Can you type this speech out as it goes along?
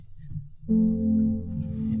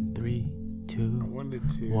In 3, 2, I wanted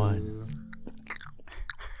to. 1.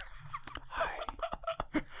 Hi.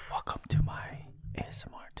 Welcome to my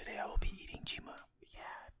ASMR. Today I will be eating Chima.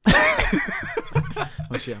 Yeah.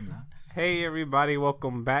 Oh shit, I'm not. Hey everybody,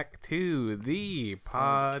 welcome back to the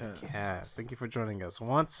podcast. Thank you for joining us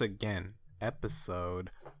once again. Episode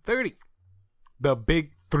 30. The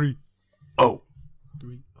big 3-0. Can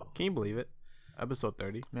you believe it? Episode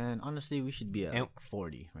 30. Man, honestly, we should be at like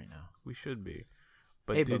 40 right now. We should be.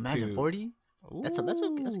 But imagine 40? That's a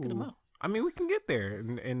good amount. I mean, we can get there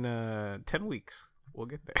in 10 weeks. We'll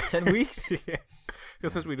get there. 10 weeks? Yeah.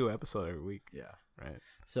 Because since we do an episode every week. Yeah. Right.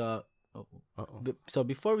 So, so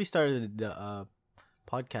before we started the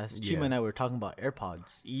podcast, Chima and I were talking about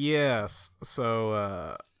AirPods. Yes.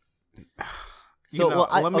 So, So, you know,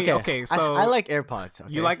 I like AirPods.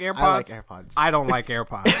 Okay? You like AirPods? I like AirPods. I don't like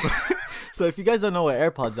AirPods. So if you guys don't know what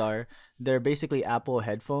AirPods are, they're basically Apple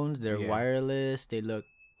headphones. They're wireless. They look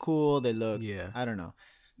cool. They look, I don't know.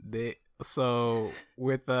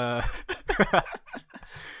 With I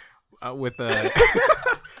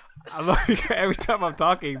love every time I'm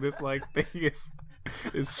talking, this like thing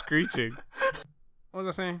is screeching. What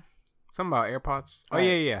was I saying? Something about AirPods. Oh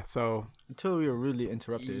yeah. So until we were really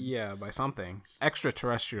interrupted. Yeah, by something.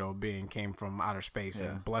 Extraterrestrial being came from outer space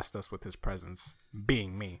and blessed us with his presence,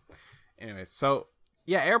 being me. Anyways, so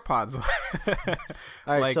yeah, AirPods. All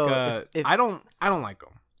right, like, so if I don't like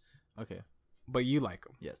them. Okay. But you like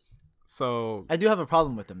them. Yes. So I do have a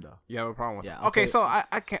problem with them though. You have a problem with them. I'll Okay, so I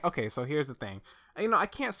can't. Okay, so here's the thing. You know, I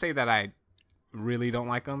can't say that I really don't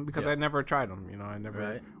like them because I never tried them. You know, I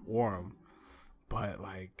never wore them. But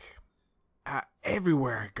like,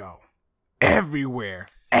 everywhere I go, everywhere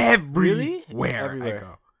I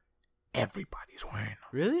go, everybody's wearing them.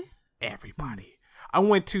 Really? Everybody. I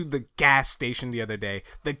went to the gas station the other day.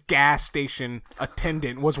 The gas station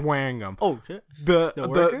attendant was wearing them. Oh shit!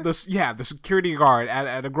 The security guard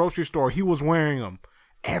at a grocery store, he was wearing them.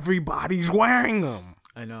 Everybody's wearing them.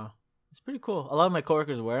 I know. It's pretty cool. A lot of my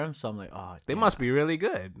coworkers wear them, so I'm like, oh, they must be really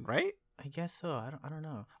good, right? I guess so. I don't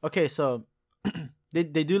know. Okay, so they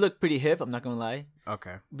do look pretty hip. I'm not gonna lie.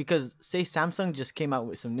 Okay. Because say Samsung just came out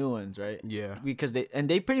with some new ones, right? Yeah. Because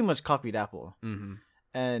they pretty much copied Apple.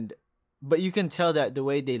 Mm-hmm. But you can tell that the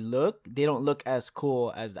way they don't look as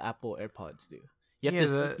cool as the Apple AirPods do. You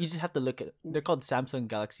just have to look at. They're called Samsung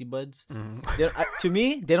Galaxy Buds. Mm-hmm. To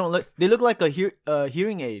me, they don't look. They look like a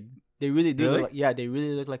hearing aid. They really do. Really? They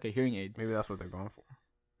really look like a hearing aid. Maybe that's what they're going for.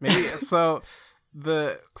 Maybe so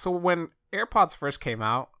when AirPods first came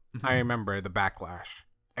out, I remember the backlash.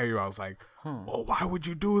 Everybody was like, "Oh, why would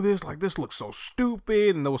you do this? Like, this looks so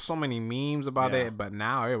stupid." And there was so many memes about it. But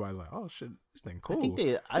now everybody's like, "Oh shit, this thing cool."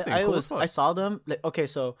 I think I saw them. Like, okay,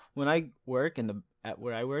 so when I work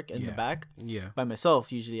where I work in the back, by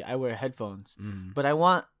myself, usually I wear headphones. But I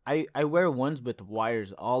wear ones with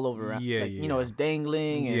wires all over. You know, it's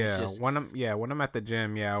dangling. And it's just, when I'm at the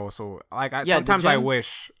gym, also like sometimes I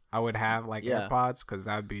wish I would have like AirPods because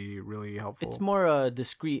that'd be really helpful. It's more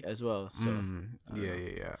discreet as well. So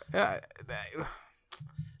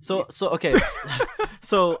So okay,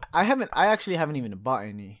 so I actually haven't even bought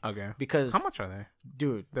any. Okay. Because how much are they,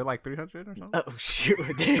 dude? They're like 300 or something. Oh shoot!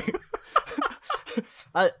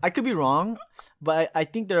 I could be wrong, but I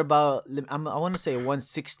think they're about. I want to say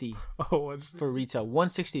 160. Oh, for retail,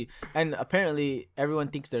 160, and apparently everyone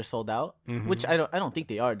thinks they're sold out, which I don't think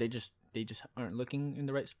they are. They just aren't looking in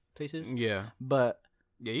the right places. Yeah. But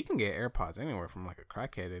yeah, you can get AirPods anywhere from like a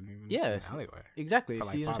crackhead in an alleyway. Exactly. For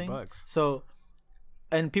like See what I'm saying? $5. So,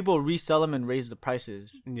 and people resell them and raise the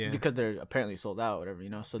prices because they're apparently sold out, whatever, you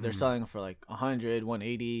know. So they're selling for like 100,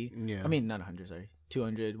 180. Yeah. I mean, not 100, sorry.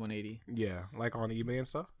 200, 180. Yeah, like on eBay and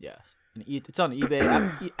stuff. Yeah, and it's on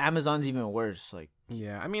eBay. Amazon's even worse. Like,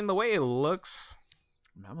 yeah, I mean the way it looks.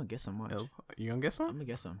 I'm gonna get some. Much. You gonna get some? I'm gonna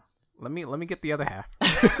get some. Let me get the other half.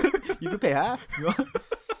 You can pay half.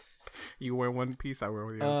 You wear one piece. I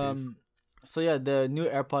wear the other piece. So yeah, the new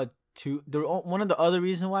AirPod 2. One of the other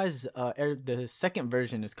reasons why is the second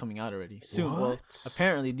version is coming out already soon. What? Well,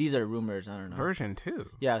 apparently these are rumors. I don't know. Version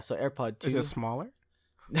 2. Yeah, so AirPod 2. Is it smaller?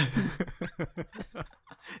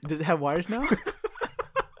 Does it have wires now?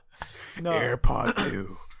 No. AirPod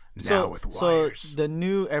 2 now with wires. So the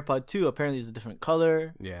new AirPod 2 apparently is a different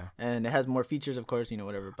color. Yeah. And it has more features, of course, you know,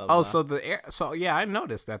 whatever. Blah, blah, blah. So I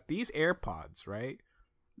noticed that these AirPods, right?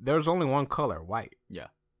 There's only one color, white. Yeah.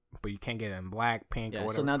 But you can't get it in black, pink, or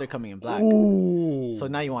whatever. So now they're coming in black. Ooh. So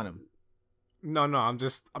now you want them. No, I'm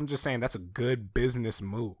just saying that's a good business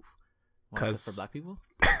move. Because for black people?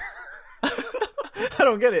 I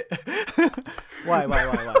don't get it. Why?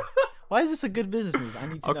 Why is this a good business move? I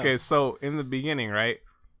need to know. Okay, so in the beginning, right?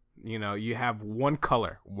 you know, you have one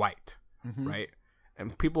color, white, right?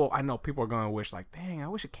 And I know people are going to wish like, dang, I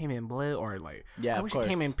wish it came in blue, or like, I wish it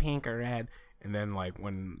came in pink or red. And then like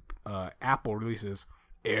when Apple releases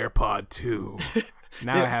AirPod 2,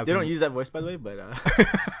 now it has. They don't use that voice, by the way, but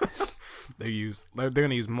they're going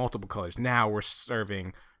to use multiple colors. Now we're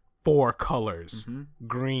serving 4 colors: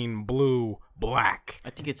 green, blue, black.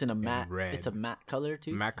 I think it's in a matte. Red. It's a matte color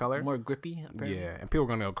too. Matte color, more grippy. Apparently. Yeah, and people are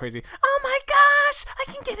going to go crazy. Oh my gosh, I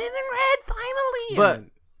can get it in red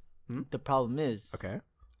finally. But the problem is,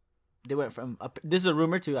 they went from this is a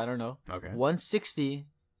rumor too. I don't know. 160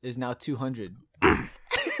 is now 200.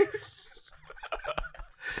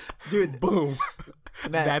 Dude, boom.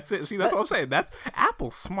 Man. That's it. See, that's what I'm saying. That's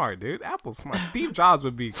Apple's smart, dude. Apple's smart. Steve Jobs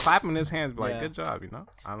would be clapping his hands, be like, "Good job," you know.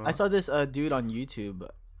 I saw this dude on YouTube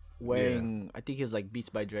wearing, I think he was like Beats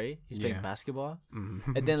by Dre. He's playing basketball,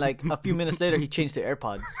 and then like a few minutes later, he changed to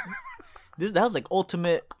AirPods. That was like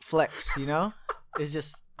ultimate flex, you know. It's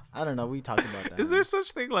just, I don't know. We talked about that. Is there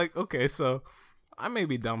such thing like, okay, so I may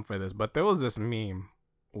be dumb for this, but there was this meme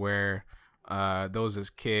where there was this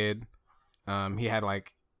kid, he had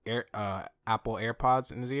like Apple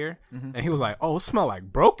AirPods in his ear, and he was like, "Oh, it smell like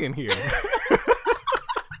broken here."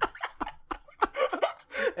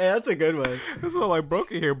 Hey, that's a good one. It smell like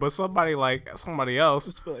broken here, but somebody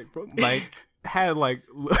else like had like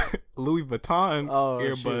Louis Vuitton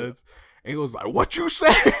earbuds, shoot. And he was like, "What you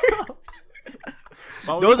say?"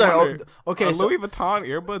 Those are okay. Louis Vuitton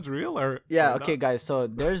earbuds real or okay, guys. So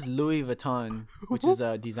there's Louis Vuitton, which is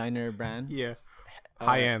a designer brand. Yeah.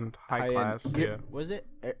 High end, high class. Was it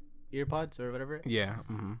earpods or whatever? Yeah.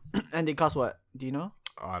 And they cost what? Do you know?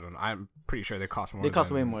 Oh, I don't know. I'm pretty sure they cost more. They cost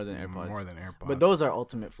way more than AirPods. More than AirPods. But those are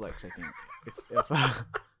ultimate flex, I think.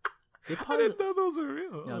 I didn't know those were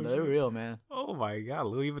real. No, they're real, man. Oh my god,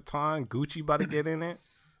 Louis Vuitton, Gucci about to get in it.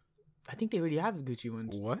 I think they already have Gucci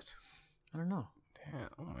ones. What? I don't know. Damn.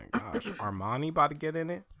 Oh my gosh, Armani about to get in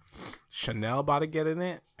it. Chanel about to get in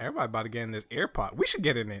it. Everybody about to get in this AirPod. We should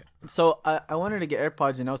get in it. So I wanted to get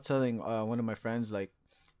AirPods, and I was telling one of my friends, like,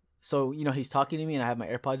 so you know, he's talking to me, and I have my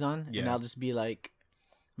AirPods on, and I'll just be like,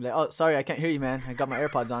 "Oh, sorry, I can't hear you, man. I got my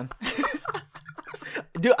AirPods on."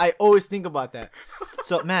 Dude, I always think about that.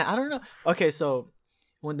 So man, I don't know. Okay, so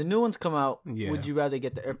when the new ones come out, would you rather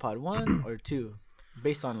get the AirPod 1 or 2,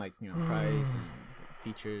 based on like, you know, price and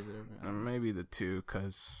features or whatever? Maybe the 2,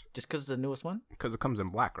 cause just because it's the newest one. Because it comes in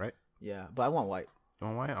black, right? Yeah, but I want white. You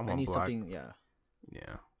want white? I need black. Something. Yeah.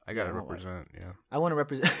 I gotta represent. Yeah. I want to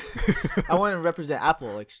represent. I want to represent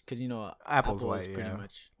Apple, like, because you know Apple's Apple white, is pretty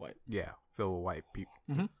much white. Yeah, filled with white people.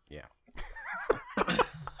 Yeah.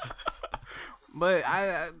 But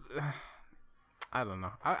I don't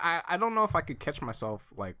know. I don't know if I could catch myself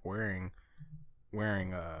like wearing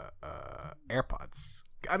AirPods.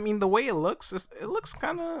 I mean, the way it looks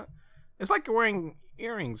kind of. It's like you're wearing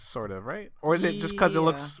earrings, sort of, right? Or is it just because it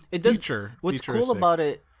looks future? What's cool about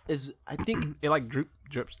it is, I think it like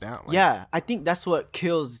drips down. Like, I think that's what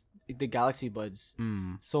kills the Galaxy Buds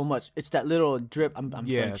so much. It's that little drip. I'm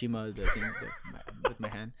showing Chima the thing with my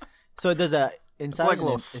hand. So it does that inside. It's like a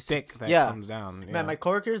little stick that comes down. Yeah. Man, my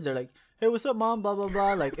coworkers, they're like, "Hey, what's up, mom?" Blah blah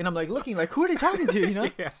blah. Like, and I'm like looking like, who are they talking to? You know?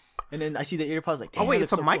 And then I see the earpods. Like, oh wait,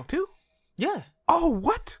 it's a mic too. Yeah. Oh,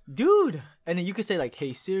 what? Dude. And then you could say like,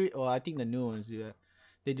 "Hey Siri." Oh, I think the new ones do that.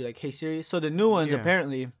 They do like, "Hey Siri." So the new ones,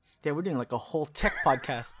 apparently, we're doing like a whole tech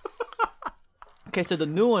podcast. Okay, so the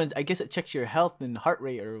new ones, I guess it checks your health and heart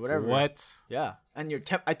rate or whatever. What? Yeah. And your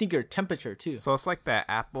I think your temperature too. So it's like that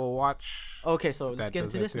Apple Watch. Okay, so let's get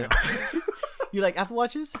into this now. You like Apple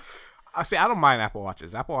Watches? See, I don't mind Apple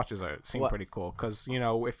Watches. Apple Watches seem pretty cool because, you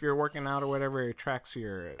know, if you're working out or whatever, it tracks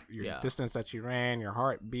your distance that you ran, your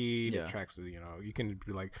heartbeat. It tracks, you know, you can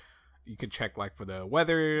be like, you could check like for the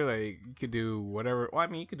weather, like you could do whatever. Well, I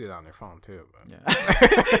mean, you could do that on your phone too. But.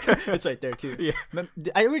 Yeah, it's right there too. Yeah,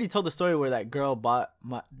 I already told the story where that girl bought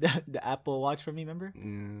the Apple Watch from me. Remember? I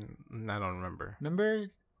don't remember. Remember?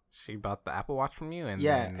 She bought the Apple Watch from you, and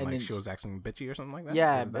then she was acting bitchy or something like that.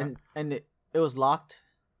 Yeah, and it was locked.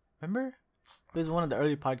 Remember? It was one of the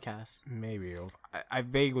early podcasts. Maybe it was. I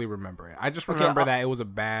vaguely remember it. I just remember that it was a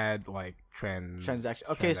bad like transaction.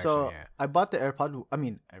 Okay, so I bought the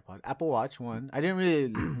Apple Watch one. I didn't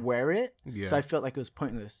really wear it, so I felt like it was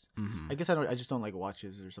pointless. I guess I just don't like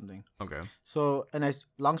watches or something. Okay. So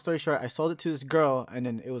long story short, I sold it to this girl, and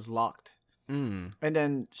then it was locked. And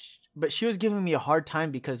then, but she was giving me a hard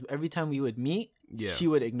time because every time we would meet, she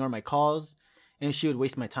would ignore my calls, and she would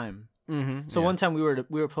waste my time. So one time we were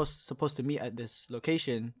supposed to meet at this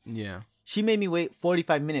location. Yeah. She made me wait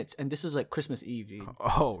 45 minutes, and this was like Christmas Eve, dude.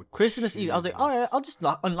 Oh, Christmas Eve. I was like, all right, I'll just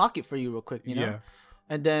unlock it for you real quick, you know? Yeah.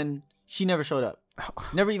 And then She never showed up.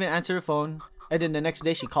 Never even answered her phone. And then the next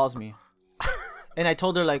day she calls me. And I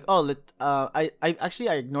told her like, oh, I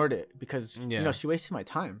ignored it because she wasted my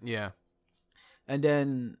time. Yeah. And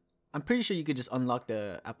then I'm pretty sure you could just unlock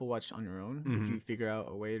the Apple Watch on your own if you figure out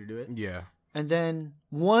a way to do it. Yeah. And then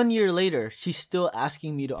 1 year later, she's still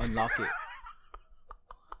asking me to unlock it.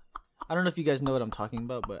 I don't know if you guys know what I'm talking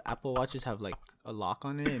about, but Apple Watches have like a lock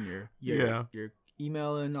on it and your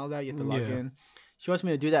email and all that. You have to log in. She wants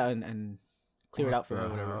me to do that and clear it out for her or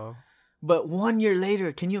whatever. But 1 year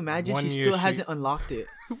later, can you imagine? She still hasn't unlocked it.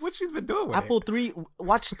 What she's been doing with Apple it? 3,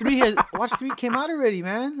 Watch 3 came out already,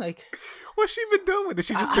 man. Like, what's she been doing with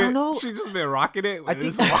it? I don't know. She just been rocking it. I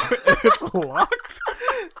think it's locked.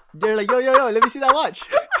 They're like, yo, let me see that watch.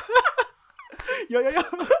 yo.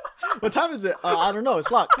 What time is it? I don't know.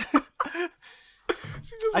 It's locked.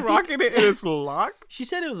 She's just rocking it and it's locked. She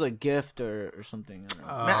said it was a gift or something. I don't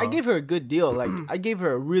know. Man, I gave her a good deal. Like, I gave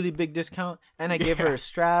her a really big discount, and I gave her a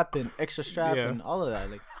strap and extra strap and all of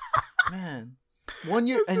that. Like, man, 1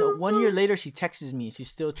 year and 1 year later, she texts me. She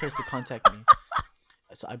still tries to contact me.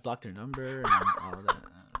 So I blocked her number and all that.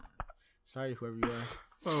 Sorry, whoever you are.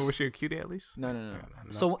 Oh, was she a cutie at least? No.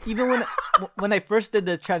 So even when I first did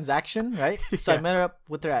the transaction, right? So I met her up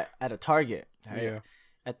with her at a Target. Right? Yeah.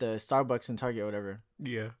 At the Starbucks and Target or whatever.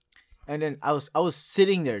 Yeah. And then I was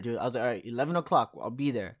sitting there, dude. I was like, all right, 11 o'clock, I'll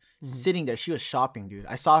be there. Sitting there. She was shopping, dude.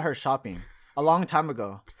 I saw her shopping a long time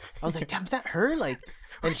ago. I was like, damn, is that her? Like,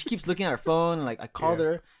 and she keeps looking at her phone. Like, I called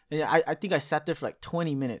her. And I think I sat there for like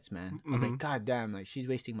 20 minutes, man. I was like, God damn, like, she's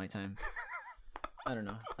wasting my time. I don't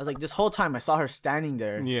know. I was like, this whole time I saw her standing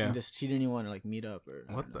there. Yeah. And just, she didn't even want to like meet up or.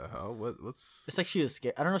 What the hell? What's. It's like she was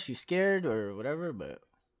scared. I don't know if she's scared or whatever, but.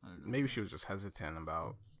 Maybe she was just hesitant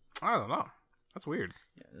about. I don't know. That's weird.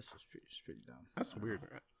 Yeah, this is pretty dumb. That's weird.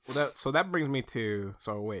 Well, that brings me to.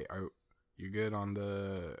 So wait, are you good on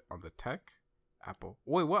the tech? Apple.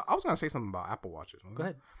 Wait, what? I was gonna say something about Apple Watches. Go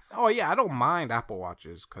ahead. Oh yeah, I don't mind Apple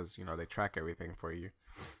Watches because they track everything for you.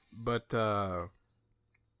 But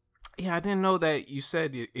yeah, I didn't know that you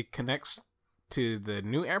said it connects to the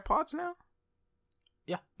new AirPods now.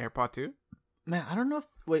 Yeah, AirPod 2. Man, I don't know if...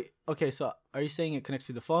 Wait, okay, so are you saying it connects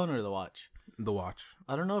to the phone or the watch? The watch.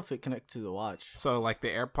 I don't know if it connects to the watch. So, like, the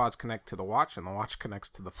AirPods connect to the watch and the watch connects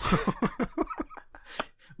to the phone.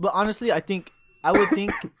 But honestly, I would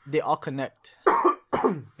think they all connect.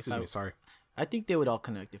 Excuse me, sorry. I think they would all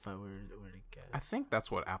connect if I were to guess. I think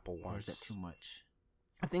that's what Apple wants. Or is that too much?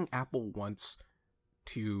 I think Apple wants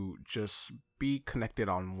to just be connected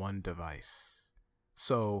on one device.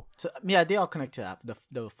 So yeah, they all connect to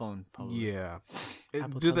the phone. Probably. Yeah.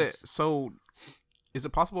 So is it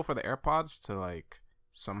possible for the AirPods to like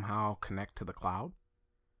somehow connect to the cloud?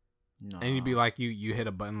 No. And you'd be like, you hit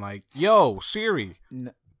a button like, yo, Siri,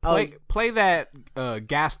 play that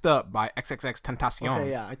Gassed Up by XXXTentacion. Okay,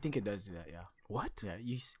 yeah, I think it does do that. Yeah. What? Yeah,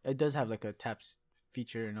 it does have like a taps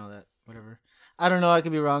feature and all that. Whatever. I don't know. I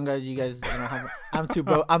could be wrong, guys. You guys, I don't have. I'm too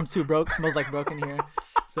broke. I'm too broke. Smells like broken here.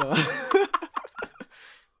 So.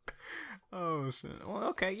 Oh shit. Well,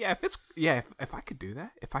 okay. Yeah. If I could do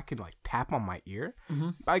that, if I could like tap on my ear,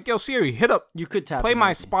 like, yo, Siri, hit up. You could tap. Play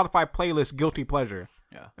my Spotify playlist, Guilty Pleasure.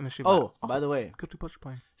 Yeah. And then by the way, Guilty Pleasure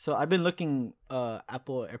playing. So I've been looking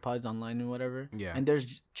Apple AirPods online and whatever. Yeah. And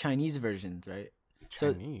there's Chinese versions, right?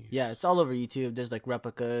 Chinese. So, yeah, it's all over YouTube. There's like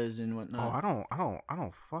replicas and whatnot. Oh, I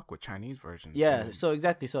don't fuck with Chinese versions. Yeah. Man. So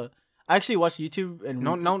exactly. So I actually watched YouTube and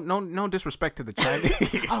no disrespect to the Chinese.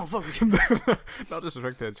 I don't fuck with you. No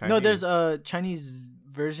disrespect to the Chinese. No, there's Chinese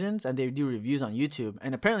versions and they do reviews on YouTube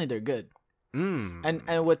and apparently they're good.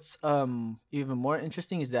 And what's even more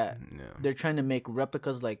interesting is that they're trying to make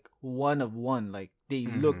replicas like one of one, like they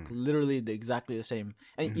look literally exactly the same,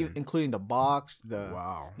 and including the box,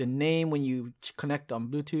 the name when you connect on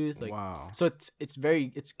Bluetooth, like so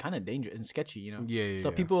it's kind of dangerous and sketchy, you know. Yeah.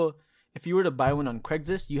 So people, if you were to buy one on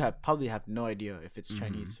Craigslist, you probably have no idea if it's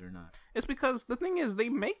Chinese or not. It's because the thing is they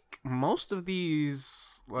make most of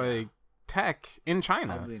these like tech in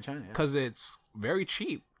China, probably in China, because it's very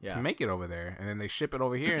cheap to make it over there, and then they ship it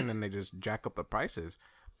over here and then they just jack up the prices.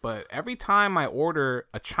 But every time I order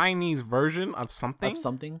a Chinese version of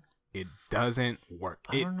something, it doesn't work.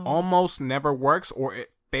 It almost never works, or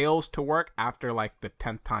it fails to work after like the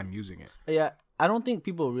 10th time using it. Yeah, I don't think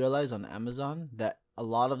people realize on Amazon that a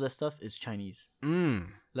lot of the stuff is Chinese.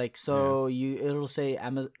 Like, so it'll say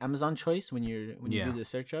Amazon choice when you do the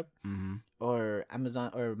search up, or Amazon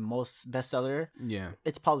or most bestseller. Yeah,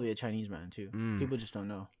 it's probably a Chinese brand too. People just don't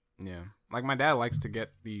know. Yeah, like my dad likes to get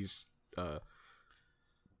these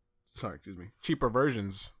cheaper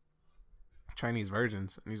versions Chinese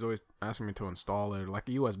versions, and he's always asking me to install it, like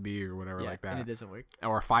a USB or whatever, like that. And it doesn't work.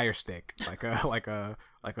 Or a Fire Stick, like a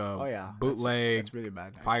bootleg. That's really bad.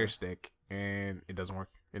 Actually. Fire Stick, and it doesn't work.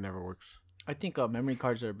 It never works. I think memory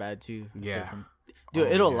cards are bad too. Yeah.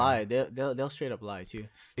 Dude, it'll lie. They'll straight up lie too.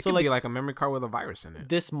 It could be like a memory card with a virus in it.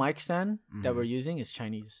 This mic stand that we're using is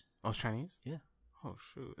Chinese. Oh, it's Chinese? Yeah. Oh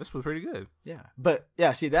shoot, this was pretty good. Yeah, but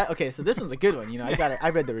yeah, see that? Okay, so this one's a good one. You know, I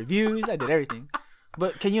read the reviews, I did everything.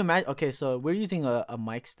 But can you imagine? Okay, so we're using a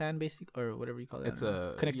mic stand, basic or whatever you call it. It's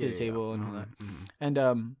connects to the table and all that.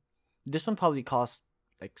 And this one probably costs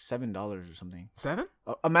like $7 or something. $7?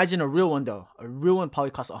 Imagine a real one though. A real one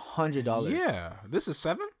probably costs $100. Yeah, this is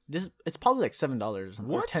 $7. It's probably like $7 or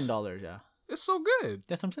something. What? Or $10. Yeah, it's so good.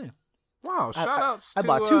 That's what I'm saying. Wow! Shout outs I to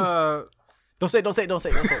bought 2. Don't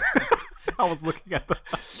say. I was looking at the.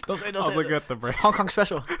 Don't say. I was looking at the brand. Hong Kong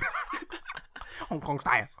special. Hong Kong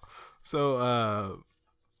style. So,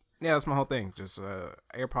 yeah, that's my whole thing. Just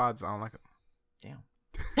AirPods, I don't like them. Damn.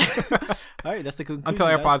 All right, that's the conclusion. Until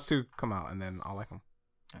AirPods 2 come out, and then I'll like them.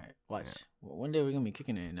 All right, watch. Yeah. Well, one day we're gonna be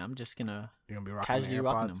kicking it, and I'm just gonna be casually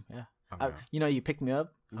rocking them. Yeah. Okay. You pick me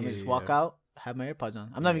up. I'm gonna just walk out, have my AirPods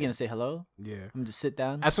on. I'm not even gonna say hello. Yeah. I'm gonna just sit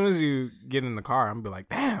down. As soon as you get in the car, I'm gonna be like,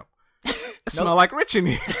 damn, it smell like Rich in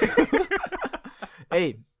here.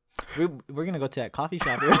 Hey, we're gonna go to that coffee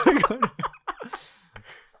shop.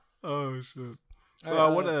 Oh shit! So I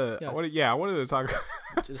wanted to talk.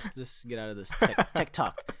 just get out of this tech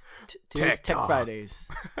talk. Tech Fridays.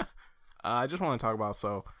 I just want to talk about.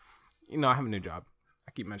 So, I have a new job.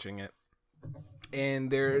 I keep mentioning it,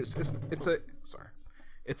 and it's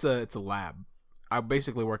a lab. I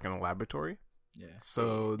basically work in a laboratory. Yeah.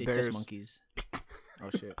 So they there's test monkeys. Oh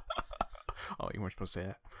shit. Oh, you weren't supposed to say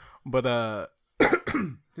that. But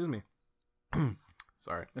excuse me.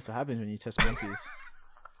 Sorry. That's what happens when you test monkeys.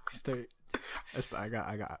 I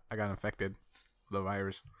got infected with the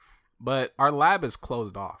virus. But our lab is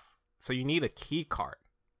closed off, so you need a key card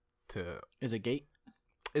to. Is it a gate?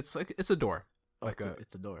 It's a door.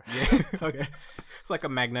 It's a door. Yeah. Okay. It's like a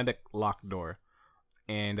magnetic locked door,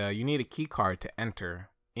 and you need a key card to enter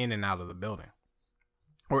in and out of the building,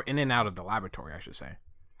 or in and out of the laboratory, I should say.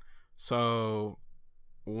 So,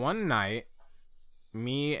 one night,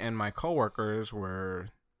 me and my coworkers were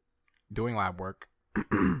doing lab work,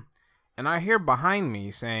 and I hear behind me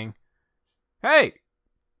saying, "Hey,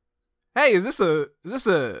 is this a?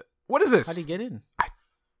 What is this? How do you get in?"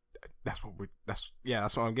 That's what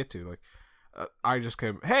I'll get to. Like, I just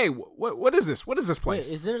came. Hey, what is this? What is this place?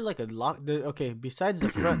 Wait, is there like a lock? Okay, besides the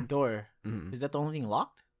front door, is that the only thing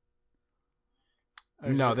locked?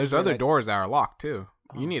 No, there's other doors that are locked too.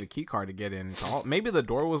 Oh. You need a key card to get in. Maybe the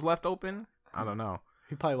door was left open. I don't know.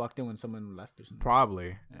 He probably walked in when someone left or something.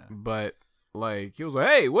 Probably. Yeah. But like he was like,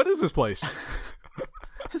 "Hey, what is this place?"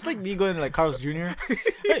 It's like me going to like Carl's Jr.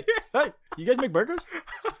 Hey, you guys make burgers?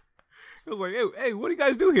 It was like, hey, what do you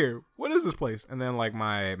guys do here? What is this place? And then like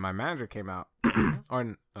my manager came out,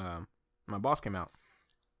 or my boss came out,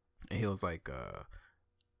 and he was like,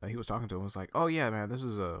 he was talking to him. Was like, "Oh yeah, man, this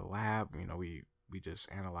is a lab. We just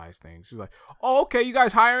analyze things." He's like, "Oh, okay, you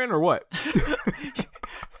guys hiring or what?"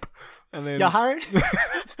 And then y'all hired?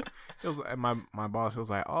 It was my boss was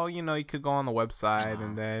like, "Oh, you could go on the website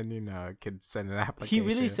and then could send an application." He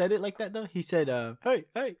really said it like that though. He said, "Hey,"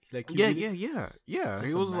 like yeah.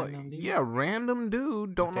 He was like, dude. "Yeah, random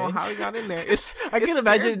dude. Don't know how he got in there." I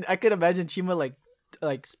could imagine Chima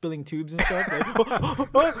like spilling tubes and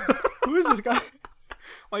stuff. Like, who is this guy?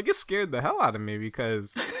 Like it scared the hell out of me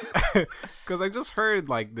because I just heard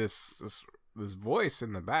like this voice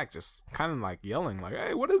in the back just kind of like yelling like,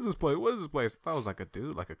 "Hey, what is this place? What is this place?" I thought it was like a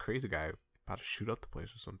dude, like a crazy guy about to shoot up the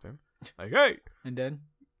place or something. Like, "Hey." And then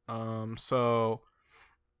so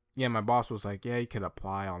yeah, my boss was like, "Yeah, you could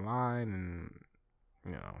apply online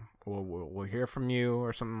and we'll hear from you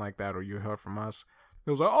or something like that, or you hear from us."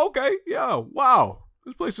 It was like, "Okay, yeah, wow.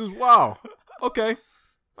 This place is wow. Okay.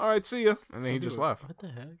 All right, see ya." And then he just left. What the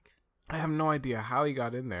heck? I have no idea how he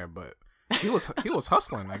got in there, but he was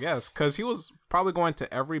hustling, I guess, because he was probably going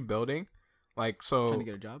to every building, like so. Trying to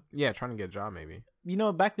get a job. Yeah, trying to get a job, maybe.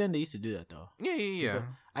 Back then they used to do that though. Yeah.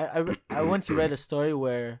 I once read a story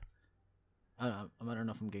where I don't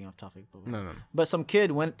know if I'm getting off topic, but no. But some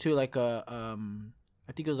kid went to like a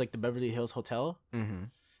I think it was like the Beverly Hills Hotel,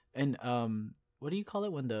 and what do you call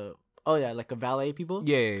it when the like a valet people?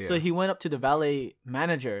 Yeah. So he went up to the valet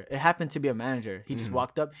manager. It happened to be a manager. He just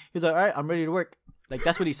walked up. He was like, "All right, I'm ready to work." Like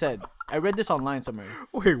that's what he said. I read this online somewhere.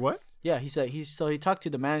 Wait, what? Yeah, he said he talked to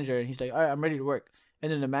the manager and he's like, "All right, I'm ready to work."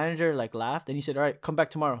 And then the manager like laughed and he said, "All right, come back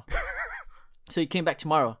tomorrow." So he came back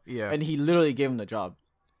tomorrow. Yeah. And he literally gave him the job.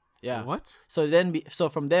 Yeah. What? So then, so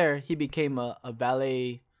from there, he became a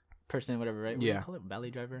valet person, whatever, right? What do you call it?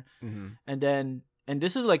 Valet driver. And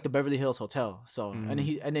this is like the Beverly Hills Hotel. So and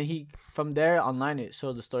then he from there online it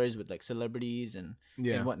shows the stories with like celebrities and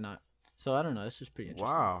whatnot. So I don't know. This is pretty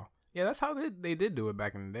interesting. Wow. Yeah, that's how they did do it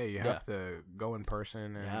back in the day. You have to go in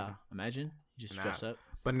person. And imagine you just dress up.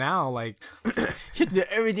 But now, like, you do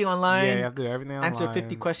everything online. Yeah, you have to do everything online. Answer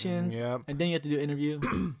 50 questions. Yep. And then you have to do an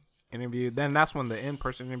interview. Then that's when the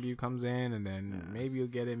in-person interview comes in, and then maybe you'll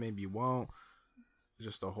get it, maybe you won't. It's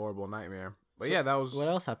just a horrible nightmare. But so that was. What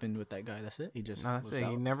else happened with that guy? That's it. He just. That's it.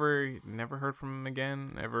 He never heard from him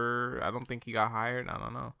again. I don't think he got hired. I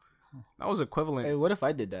don't know. That was equivalent. Hey, what if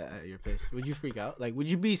I did that at your place? Would you freak out? Like, would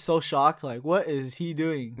you be so shocked? Like, what is he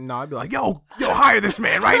doing? No, I'd be like, yo, hire this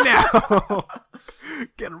man right now.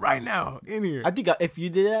 Get him right now in here. I think if you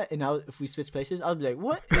did that and if we switch places, I'd be like,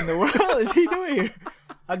 what in the world is he doing here?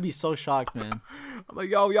 I'd be so shocked, man. I'm like,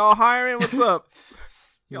 yo, y'all hiring? What's up?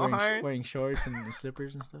 Y'all hiring? Wearing shorts and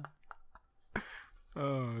slippers and stuff.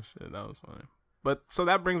 Oh, shit. That was funny. But so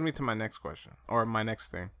that brings me to my next question, or my next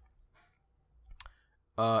thing.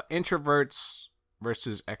 Introverts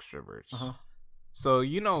versus extroverts. So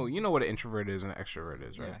you know what an introvert is and an extrovert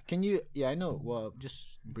is, right? Yeah. Can you? Yeah, I know. Well,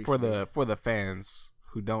 just briefly. For the fans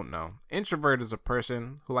who don't know, introvert is a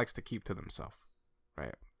person who likes to keep to themselves,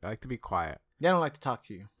 right? They like to be quiet. They don't like to talk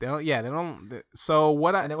to you. They don't. Yeah, they don't. So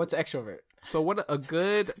what? And then what's an extrovert? So what? A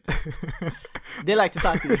good. They like to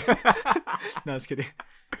talk to you. No, I was kidding.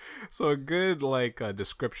 So a good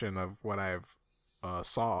description of what I've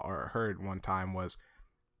saw or heard one time was.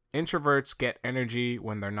 Introverts get energy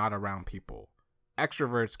when they're not around people.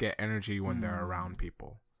 Extroverts get energy when they're around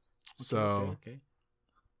people. Okay.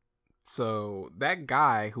 So that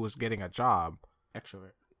guy who was getting a job,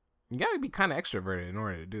 extrovert. You gotta be kind of extroverted in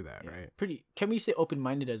order to do that, right? Pretty. Can we say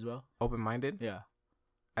open-minded as well? Open-minded? Yeah.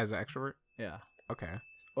 As an extrovert? Yeah. Okay.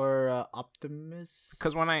 Or optimist?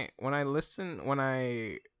 Because when I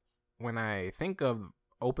think of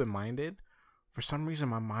open-minded, for some reason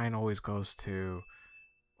my mind always goes to.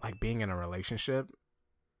 Like being in a relationship,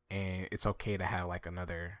 and it's okay to have like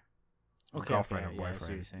another girlfriend or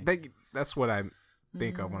boyfriend. That's what I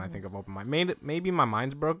think of when I think of open mind. Maybe my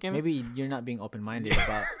mind's broken. Maybe you're not being open minded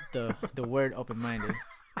about the word open minded,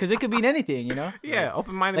 because it could mean anything, you know. Yeah, like,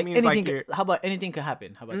 open minded means anything. How about anything could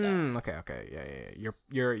happen? How about that? Okay. Yeah.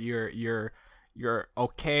 You're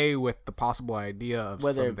okay with the possible idea of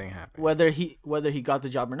something happening. Whether he got the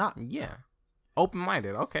job or not. Yeah. Open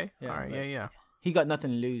minded. Okay. Yeah, all right. Yeah. He got nothing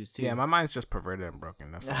to lose, too. Yeah, my mind's just perverted and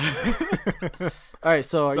broken. That's all. All right,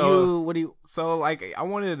 so what do you... So, like, I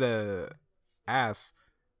wanted to ask,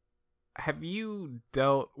 have you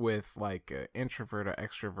dealt with, like, an introvert or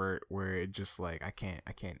extrovert where it just, like, I can't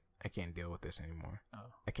deal with this anymore. Oh.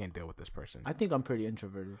 I can't deal with this person. I think I'm pretty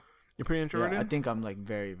introverted. You're pretty introverted? Yeah, I think I'm, like,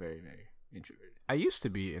 very, very, very introverted. I used to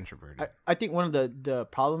be introverted. I think one of the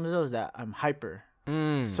problems, though, is that I'm hyper.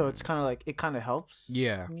 So it's kind of like it kind of helps.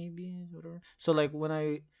 Yeah. Maybe whatever. So like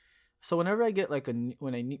whenever I get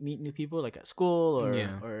when I meet new people like at school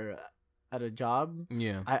or at a job.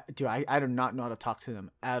 Yeah. I do not know how to talk to them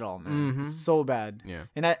at all, man. It's so bad. Yeah.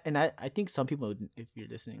 And I think some people, if you're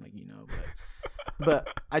listening, like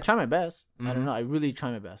but I try my best. I don't know. I really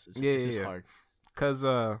try my best. It's just hard. Cause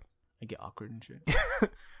I get awkward and shit.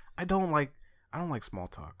 I don't like small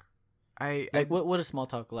talk. What is small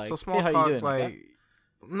talk like? So small talk, how you doing? Like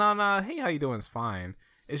no, hey, how you doing is fine.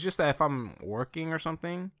 It's just that if I'm working or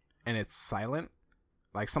something and it's silent,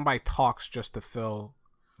 like somebody talks just to fill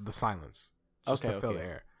the silence, just to fill the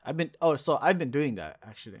air. I've been doing that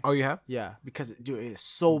actually. Oh, you have? Yeah, because dude, it's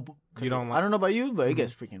so. You don't. I don't know about you, but it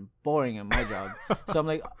gets freaking boring at my job. So I'm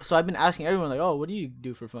like, I've been asking everyone like, oh, what do you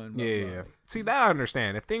do for fun? Blah, yeah, blah. yeah. See, that I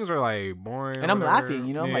understand. If things are like boring, and I'm laughing,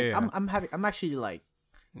 you know, I'm actually like.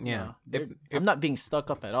 Yeah, if I'm not being stuck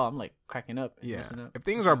up at all. I'm like cracking up. Yeah, if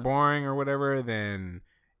things are boring or whatever, then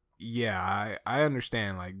yeah, I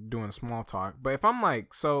understand like doing small talk. But if I'm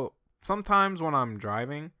like, so sometimes when I'm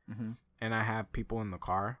driving and I have people in the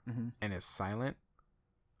car and it's silent,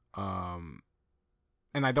 and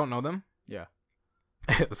I don't know them. Yeah.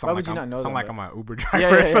 Why would you not know them? Sound like I'm an Uber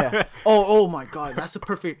driver. Yeah. Oh my god, that's a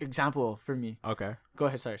perfect example for me. Okay. Go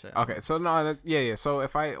ahead. Sorry. Okay, so no, yeah. So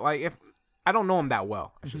if I don't know them that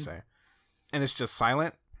well, I should say. And it's just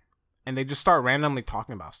silent. And they just start randomly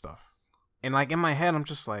talking about stuff. And, like, in my head, I'm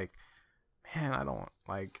just like, man, I don't,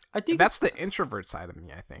 like... I think that's the introvert side of me,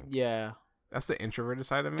 I think. Yeah. That's the introverted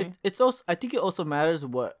side of me. It's also... I think it also matters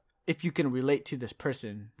if you can relate to this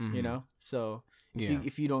person, you know? So,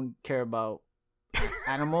 if you don't care about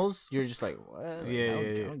animals, you're just like, what?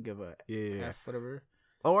 I don't give a F, whatever.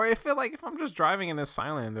 Or I feel like if I'm just driving in this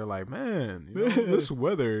silent, they're like, man, this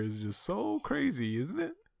weather is just so crazy, isn't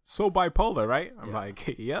it? So bipolar, right? I'm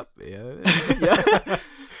like, yep, yeah. Yeah.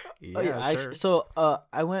 Yeah, sure. So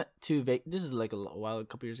I went to Vegas. This is like a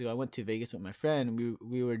couple years ago. I went to Vegas with my friend.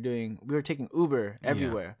 We were taking Uber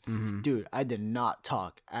everywhere. Yeah. Mm-hmm. Dude, I did not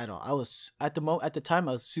talk at all. I was at the time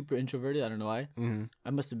I was super introverted. I don't know why. Mm-hmm.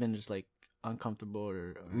 I must have been just like uncomfortable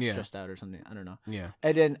or stressed out or something. I don't know. Yeah.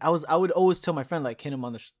 And then I would always tell my friend, like, hit him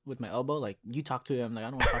on with my elbow, like, you talk to him. Like, I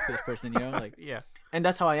don't want to talk to this person, like. Yeah. And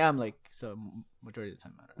that's how I am, like, so majority of the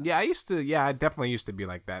time. I don't know. Yeah, I definitely used to be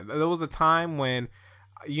like that. There was a time when,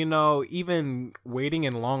 even waiting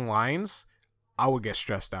in long lines, I would get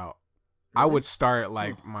stressed out. Really? I would start,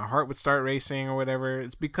 like, my heart would start racing or whatever.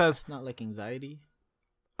 It's because... It's not like anxiety?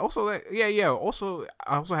 Also, Also,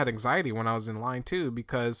 I also had anxiety when I was in line, too,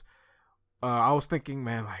 because I was thinking,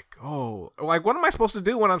 man, like, what am I supposed to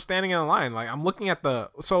do when I'm standing in a line? Like, I'm looking at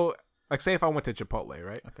so, like, say if I went to Chipotle,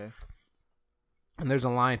 right? Okay. And there's a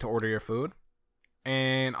line to order your food.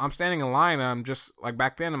 And I'm standing in line, and I'm just, like,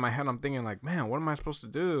 back then in my head, I'm thinking, like, man, what am I supposed to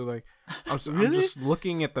do? Like, I'm just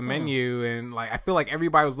looking at the menu, and, like, I feel like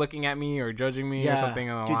everybody was looking at me or judging me or something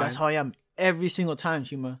in the line. Dude, that's how I am every single time,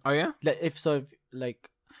 Shima. Oh, yeah?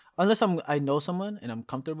 Unless I know someone and I'm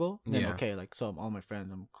comfortable, then okay, like, so all my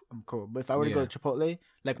friends, I'm cool. But if I were to go to Chipotle,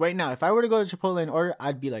 like right now, if I were to go to Chipotle and order,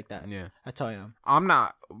 I'd be like that. Yeah. That's how I am. I'm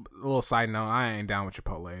not, a little side note, I ain't down with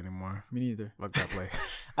Chipotle anymore. Me neither. Fuck that place.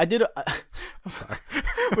 I did, I'm sorry.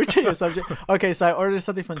 We're changing subject. Okay, so I ordered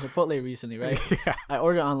something from Chipotle recently, right? Yeah. I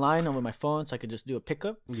ordered online on with my phone so I could just do a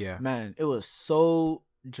pickup. Yeah. Man, it was so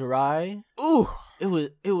dry. Ooh, it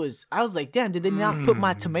was. I was like, damn, did they not put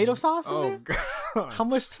my tomato sauce in there? God. How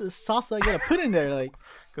much sauce do I gotta put in there? Like,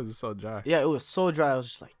 because it's so dry. Yeah, it was so dry. I was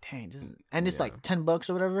just like, dang, it's like $10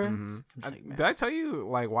 or whatever. Mm-hmm. Did I tell you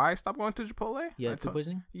like why I stopped going to Chipotle? Yeah, food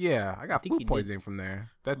poisoning. Yeah, I got food poisoning from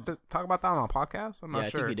there. Talk about that on a podcast. I'm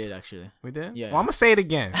not sure. I think you did actually. We did. Yeah. Well, I'm gonna say it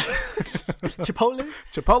again.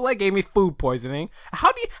 Chipotle gave me food poisoning.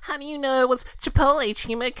 How do you know it was Chipotle,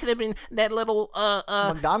 Chima? It could have been that little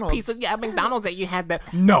McDonald's piece of McDonald's that you had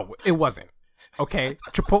that. No, it wasn't. Okay,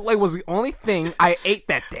 Chipotle was the only thing I ate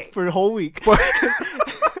that day for the whole week.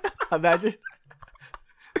 Imagine.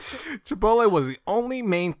 Chipotle was the only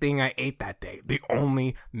main thing I ate that day. The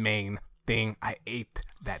only main thing I ate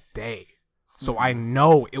that day. So I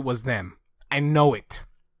know it was them. I know it.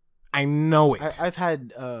 I've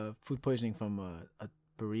had food poisoning from a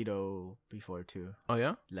burrito before too. Oh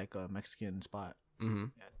yeah, like a Mexican spot. Mm-hmm.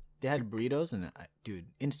 Yeah. They had burritos and dude,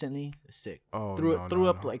 instantly sick. Oh, threw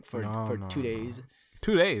up like for 2 days.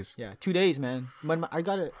 2 days. Yeah, 2 days, man. When I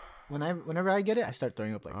got it, whenever I get it, I start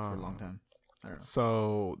throwing up like for a long time. I don't know.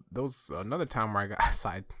 So there was another time where I got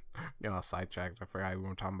sidetracked. I forgot we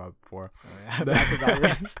were talking about before. Oh,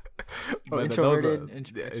 yeah.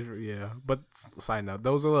 Introverted. Yeah, but side note,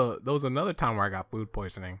 there was another time where I got food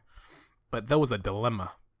poisoning, but there was a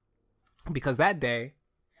dilemma because that day.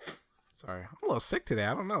 Sorry, I'm a little sick today.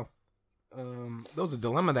 I don't know. There was a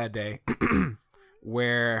dilemma that day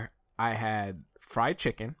where I had fried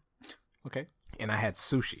chicken. Okay. And I had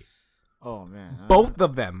sushi. Oh, man. Both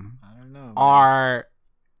of them are...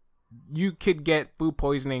 You could get food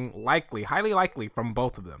poisoning highly likely from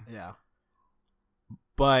both of them. Yeah.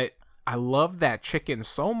 But I love that chicken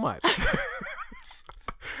so much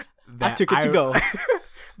that I took it to go.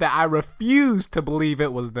 That I refuse to believe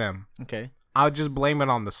it was them. Okay. I'll just blame it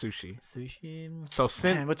on the sushi. So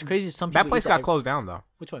what's crazy is that place got closed down though.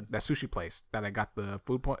 Which one? That sushi place that I got the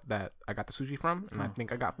sushi from, and I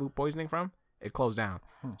think I got food poisoning from. It closed down.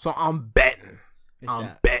 So I'm betting.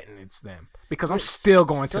 It's them because I'm still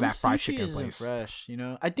going to that fried chicken place. Fresh,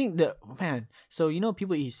 I think that So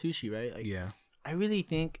people eat sushi, right? Like, yeah. I really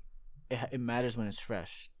think it matters when it's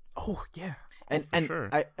fresh. Oh yeah. And sure.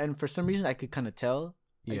 And for some reason I could kind of tell.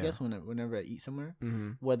 I guess whenever I eat somewhere,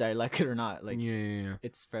 whether I like it or not, like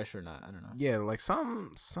it's fresh or not, I don't know. Yeah, like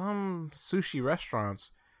some sushi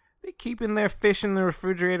restaurants, they keeping their fish in the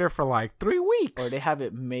refrigerator for like 3 weeks, or they have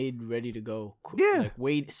it made ready to go. Yeah,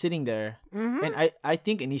 like sitting there, and I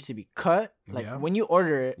think it needs to be cut, like when you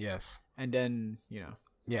order it. Yes, and then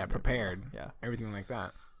prepared. Yeah, everything like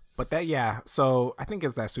that. But so I think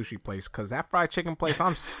it's that sushi place because that fried chicken place,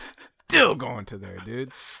 I'm still going to there,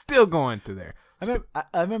 dude. Still going to there.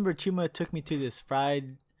 I remember Chuma took me to this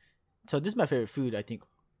fried. So this is my favorite food, I think.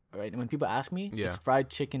 Right, when people ask me, it's fried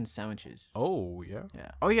chicken sandwiches. Oh yeah. Yeah.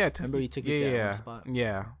 Oh yeah. Remember you took me to that spot.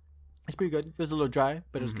 Yeah. It's pretty good. It was a little dry,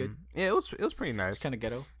 but it was good. Yeah, it was pretty nice. It's kind of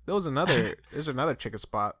ghetto. There's another chicken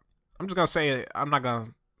spot. I'm just gonna say it. I'm not gonna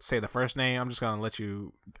say the first name. I'm just gonna let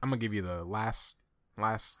you. I'm gonna give you the last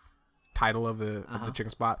title of the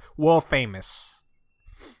chicken spot. World famous.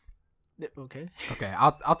 Okay. Okay,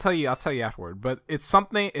 I'll tell you afterward. But it's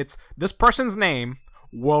something. It's this person's name.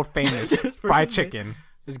 World famous fried chicken.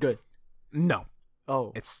 It's good. No.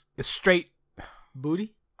 Oh. It's straight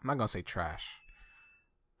booty. I'm not gonna say trash.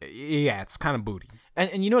 Yeah, it's kind of booty.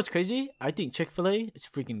 And you know what's crazy? I think Chick-fil-A is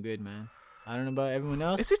freaking good, man. I don't know about everyone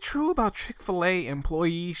else. Is it true about Chick-fil-A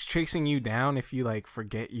employees chasing you down if you like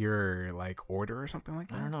forget your like order or something like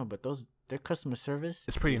that? I don't know, but their customer service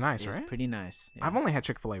it's pretty nice, right? It's pretty nice. Yeah. I've only had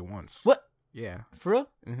Chick-fil-A once. What? Yeah. For real?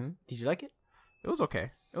 Mm-hmm. Did you like it? It was okay.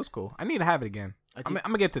 It was cool. I need to have it again. I'm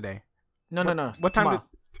gonna get it today. No. What time?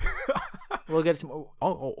 We'll get it tomorrow.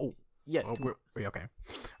 Oh. Yeah. Okay.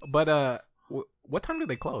 But what time do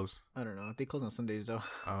they close? I don't know. They close on Sundays though.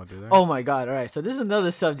 Oh, do they? Oh my god! All right. So this is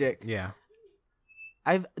another subject. Yeah.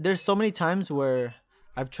 There's so many times where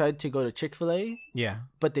I've tried to go to Chick-fil-A. Yeah.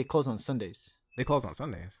 But they close on Sundays. They close on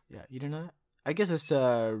Sundays. Yeah, you don't know that? I guess it's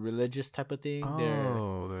a religious type of thing.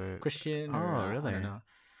 Oh, they're Christian. Really? I don't know.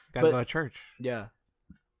 Gotta go to church. Yeah.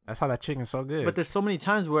 That's how that chicken's so good. But there's so many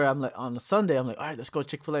times where I'm like, on a Sunday, I'm like, all right, let's go to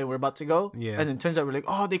Chick-fil-A. We're about to go. Yeah. And then it turns out we're like,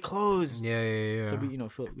 oh, they closed. Yeah. So we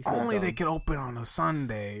feel only dumb. They could open on a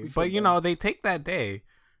Sunday. But they take that day,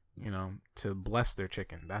 to bless their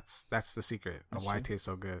chicken. That's the secret of why it tastes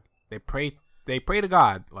so good. They pray to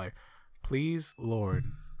God, like, please, Lord,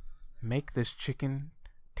 make this chicken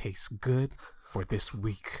taste good for this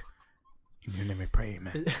week. In your name I pray,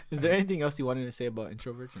 amen. Is there anything else you wanted to say about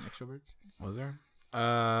introverts and extroverts? Was there?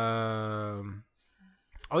 Oh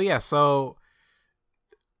yeah. So.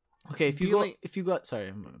 Okay, if you go,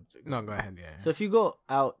 sorry. No, go ahead. Yeah. So if you go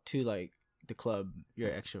out to like the club, you're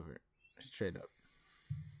an extrovert, straight up.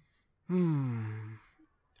 I'm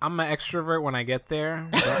an extrovert when I get there.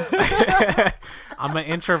 But I'm an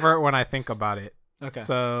introvert when I think about it. Okay.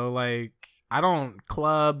 So like,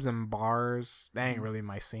 clubs and bars, that ain't really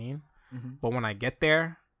my scene. Mm-hmm. But when I get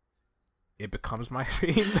there, it becomes my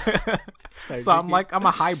scene. So I'm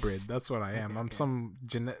a hybrid. That's what I am. Okay, I'm some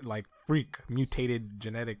freak, mutated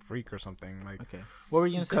genetic freak or something. Like, okay. What were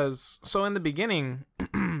you gonna say? Because so in the beginning,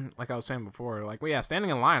 like I was saying before, like,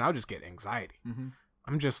 standing in line, I'll just get anxiety. Mm-hmm.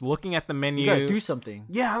 I'm just looking at the menu. You gotta do something.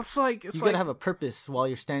 Yeah, you gotta have a purpose while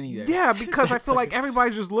you're standing there. Yeah, because I feel like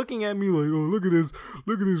everybody's just looking at me like, oh, look at this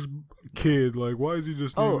kid. Like, why is he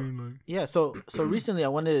just standing? Like, yeah. So recently I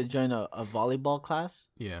wanted to join a volleyball class.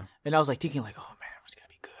 Yeah. And I was like thinking like, oh man, everyone's gonna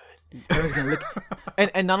be good. Everyone's gonna look.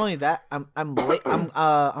 and not only that, I'm late.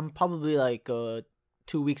 I'm probably like 2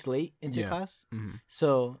 weeks late into class. Mm-hmm.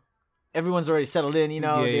 So. Everyone's already settled in,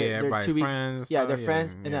 they're 2 weeks. Friends, they're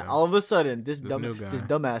friends, and then all of a sudden, this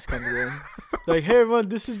dumbass comes in, like, "Hey, everyone,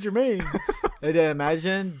 this is Jermaine." And then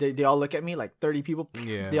imagine they all look at me like 30 people.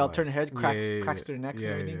 Yeah, they all turn their heads, cracks their necks,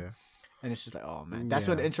 and everything. Yeah. And it's just like, oh man, that's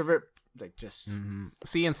when the introvert just. Mm-hmm.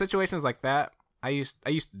 See, in situations like that, I used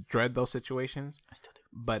to dread those situations. I still do.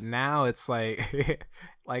 But now it's like,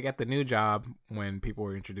 like at the new job when people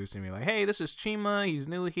were introducing me, like, "Hey, this is Chima. He's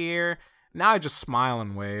new here." Now I just smile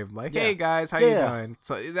and wave, like, "Hey guys, how you doing?"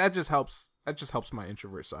 So that just helps. That just helps my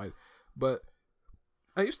introvert side. But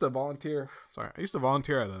I used to volunteer. At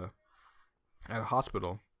a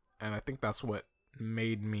hospital, and I think that's what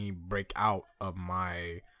made me break out of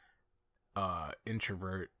my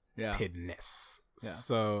introvertedness. Yeah.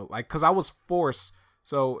 So like, cause I was forced.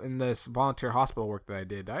 So in this volunteer hospital work that I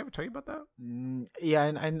did I ever tell you about that? Yeah,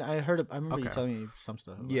 and I heard. I remember you telling me some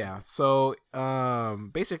stuff. Yeah. So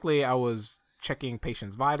basically, I was checking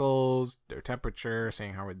patients' vitals, their temperature,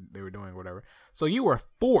 seeing how they were doing, whatever. So you were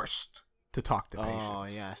forced to talk to patients. Oh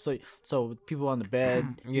yeah. So people on the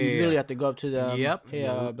bed, you literally have to go up to them. Yep. Hey,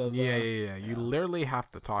 blah, blah. Yeah. You literally have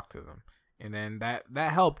to talk to them, and then that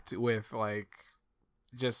helped with like,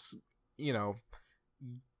 just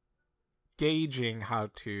gauging how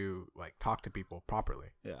to like talk to people properly.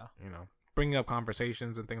 Yeah. Bringing up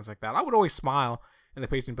conversations and things like that. I would always smile, and the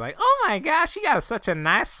patient would be like, "Oh my gosh, you got such a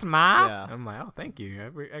nice smile." Yeah. And I'm like, "Oh, thank you. I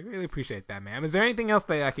really appreciate that, ma'am. Is there anything else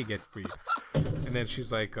that I could get for you?" And then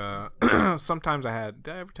she's like, sometimes did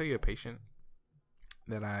I ever tell you a patient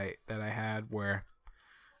that I had where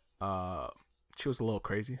she was a little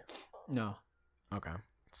crazy? No. Okay.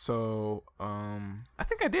 So, I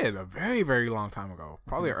think I did a very, very long time ago,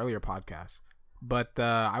 probably an earlier podcast. But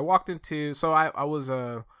I walked into, so I was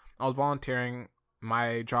volunteering.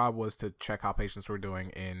 My job was to check how patients were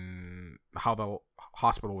doing and how the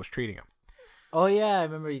hospital was treating them. Oh yeah, I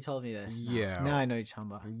remember you told me this. Yeah. Now I know what you're talking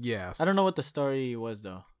about. Yes. I don't know what the story was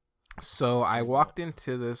though. So I walked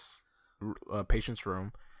into this patient's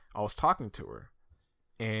room. I was talking to her,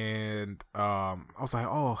 and I was like,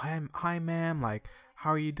 "Oh, hi, ma'am. Like,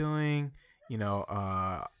 how are you doing?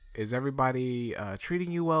 is everybody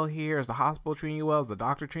treating you well here? Is the hospital treating you well? Is the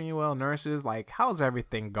doctor treating you well? Nurses? Like, how's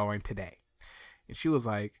everything going today? And she was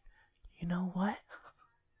like, you know what?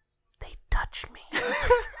 They touched me.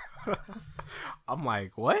 I'm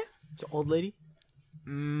like, what? It's an old lady?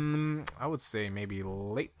 I would say maybe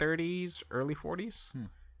late 30s, early 40s.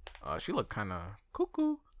 She looked kind of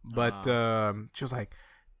cuckoo. But she was like,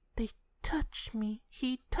 they touched me.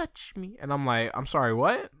 He touched me. And I'm like, I'm sorry,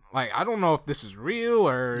 what? Like, I don't know if this is real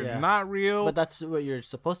or not real. But that's what you're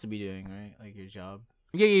supposed to be doing, right? Like your job.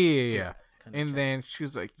 Yeah. And then she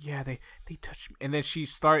was like, yeah, they touched me. And then she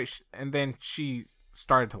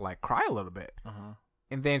started to like cry a little bit.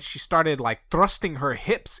 And then she started like thrusting her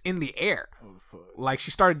hips in the air. Like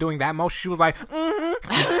she started doing that motion. She was like, I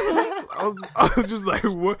was just like,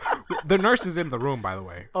 what? The nurse is in the room, by the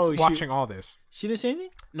way, watching all this. She didn't say anything?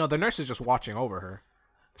 No, the nurse is just watching over her.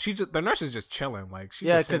 The nurse is just chilling. Like she's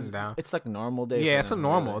just sitting down. It's like a normal day. Yeah, it's a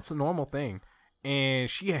normal thing. And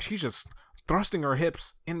she's just thrusting her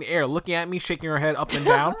hips in the air, looking at me, shaking her head up and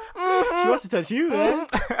down. She wants to touch you, man.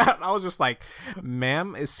 I was just like,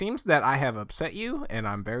 ma'am, it seems that I have upset you, and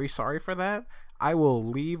I'm very sorry for that. I will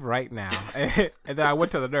leave right now. And then I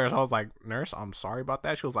went to the nurse. I was like, nurse, I'm sorry about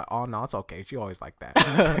that. She was like, oh, no, it's okay. She always like that.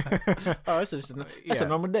 That's a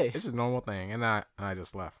normal day. It's a normal thing. And I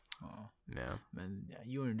just left. Oh. Yeah. Man,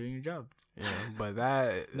 you weren't doing your job. Yeah, but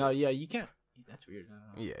that... No, yeah, you can't. That's weird.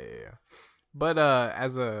 Yeah. But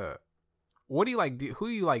what do you like? Who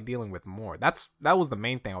do you like dealing with more? That was the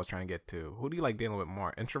main thing I was trying to get to. Who do you like dealing with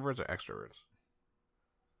more, introverts or extroverts?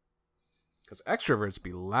 Because extroverts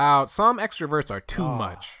be loud. Some extroverts are too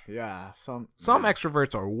much. Yeah, some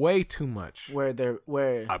extroverts are way too much. Where they're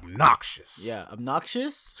obnoxious. Yeah,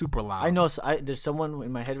 obnoxious. Super loud. I know. There's someone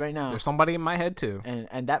in my head right now. There's somebody in my head too.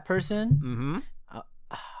 And that person. Mm-hmm.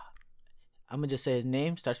 I'm gonna just say his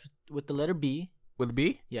name starts with the letter B. With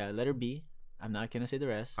B? Yeah, letter B. I'm not gonna say the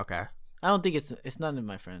rest. Okay. I don't think it's none of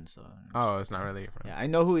my friends. So. Oh, it's not really your friend. Yeah, I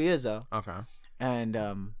know who he is though. Okay. And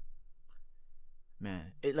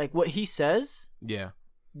man, like what he says. Yeah.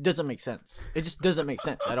 Doesn't make sense. It just doesn't make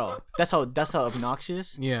sense at all. That's how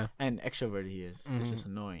obnoxious. Yeah. And extroverted he is. Mm-hmm. It's just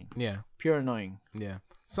annoying. Yeah. Pure annoying. Yeah.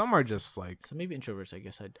 Some are just like. So maybe introverts. I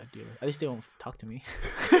guess I deal with. At least they won't talk to me.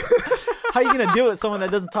 How are you gonna deal with someone that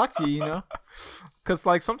doesn't talk to you? You know. Because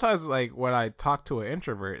like sometimes like when I talk to an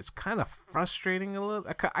introvert, it's kind of frustrating a little.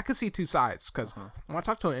 I could see two sides. Because when I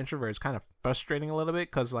talk to an introvert, it's kind of frustrating a little bit.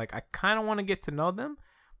 Because like I kind of want to get to know them,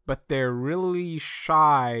 but they're really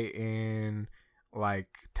shy in like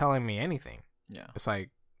telling me anything. Yeah. It's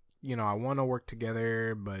like, you know, I want to work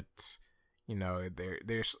together, but you know, they're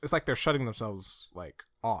it's like they're shutting themselves like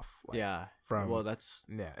off. Like, yeah. That's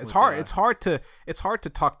it's hard. It's hard to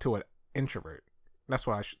talk to an introvert. That's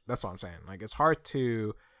what I'm saying. Like it's hard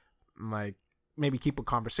to like maybe keep a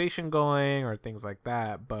conversation going or things like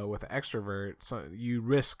that. But with an extrovert, so you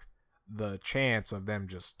risk the chance of them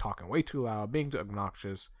just talking way too loud, being too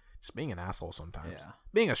obnoxious, just being an asshole sometimes. Yeah.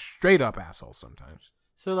 Being a straight up asshole sometimes.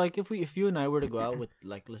 So like if you and I were to go out with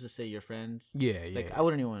like let's just say your friends. Yeah. Like I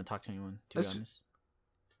wouldn't even want to talk to anyone, to be honest.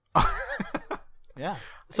 Yeah.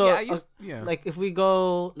 So like if we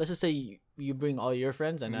go, let's just say you bring all your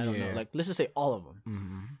friends and I don't know, like let's just say all of them.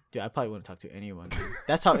 Mm-hmm. Dude, I probably wouldn't talk to anyone. Dude.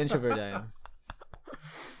 That's how introverted I am.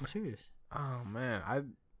 I'm serious. Oh man,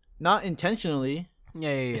 not intentionally. Yeah.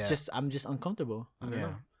 It's just I'm just uncomfortable. I don't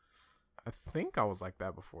know. I think I was like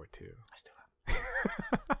that before too. I still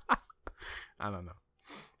am. I don't know.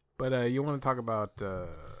 But you want to talk about what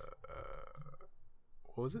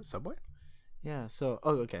was it? Subway? Yeah. So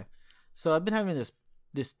okay. So I've been having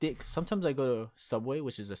this thing. Sometimes I go to Subway,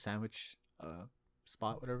 which is a sandwich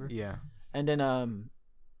spot, whatever. Yeah. And then oh man,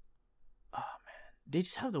 they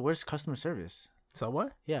just have the worst customer service. Subway?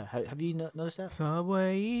 Yeah. Have you noticed that?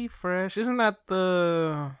 Subway Eat Fresh. Isn't that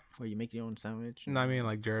the where you make your own sandwich? No, I mean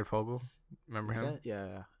like Jared Fogle. Remember him?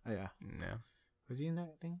 Yeah. Was he in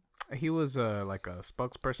that thing? He was like a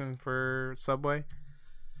spokesperson for Subway.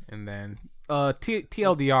 And then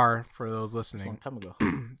TLDR for those listening. That's a long time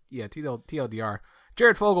ago. Yeah, TLDR.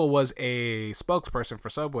 Jared Fogle was a spokesperson for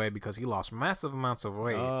Subway because he lost massive amounts of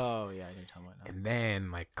weight. Oh, yeah, I didn't tell about that. And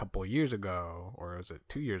then like a couple years ago, or was it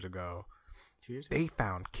 2 years ago? 2 years ago? They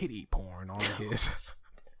found kitty porn on his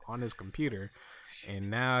on his computer. And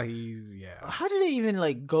now he's How did they even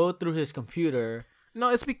like go through his computer? No,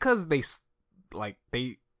 it's because the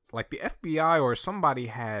FBI or somebody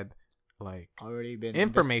had like already been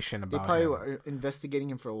information about him. They probably were investigating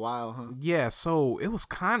him for a while, huh? Yeah, so it was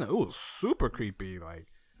super creepy. Like,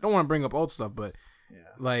 I don't want to bring up old stuff, but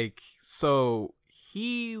like, so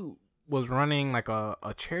he was running like a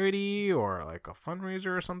charity or like a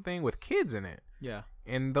fundraiser or something with kids in it. Yeah.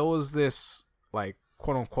 And there was this like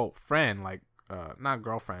quote unquote friend, like not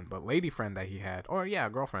girlfriend, but lady friend that he had, or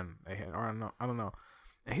girlfriend they had, or I don't know.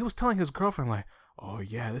 And he was telling his girlfriend like, "Oh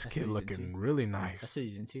yeah, this kid looking really nice." That's what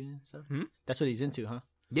he's into and stuff. That's what he's into, huh?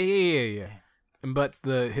 Yeah. But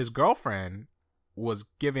his girlfriend was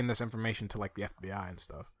giving this information to like the FBI and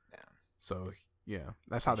stuff. Yeah. So yeah,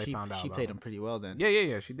 that's how they found out. She played him pretty well then.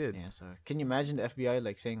 Yeah, she did. Yeah. So can you imagine the FBI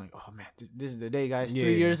like saying like, "Oh man, this is the day, guys.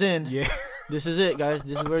 3 years in. Yeah, this is it, guys.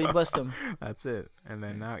 This is where you bust him." That's it. And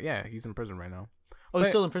then now, he's in prison right now. Oh, he's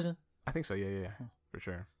still in prison? I think so. Yeah, for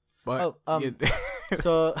sure. But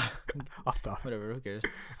so off topic. Whatever. Who cares?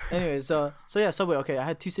 Anyway, so yeah, Subway. Okay, I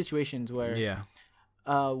had two situations where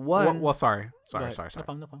one. Well, sorry. No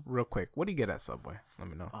problem. Real quick, what do you get at Subway? Let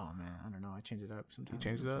me know. Oh man, I don't know. I change it up sometimes.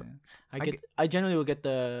 You change it up. I generally will get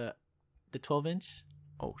the 12-inch.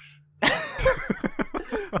 Oh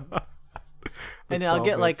and then I'll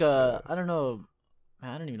get like I don't know.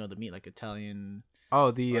 Man, I don't even know the meat, like Italian.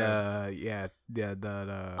 Oh, the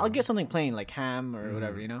I'll get something plain like ham or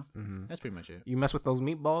whatever, you know. Mm-hmm. That's pretty much it. You mess with those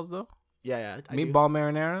meatballs though? Yeah. Meatball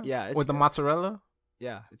marinara. Yeah, with the mozzarella.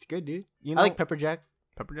 Yeah, it's good, dude. I like pepper jack.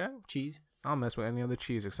 Cheese. I'll mess with any other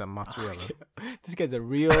cheese except mozzarella. This guy's a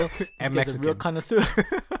real and Mexican. A real connoisseur.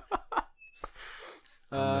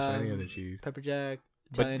 I'll mess with any other cheese. Pepper jack.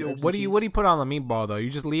 Italian what do you put on the meatball though? You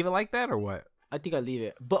just leave it like that or what? I think I leave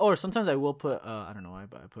it, or sometimes I will put. I don't know why,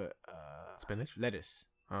 but I put spinach, lettuce.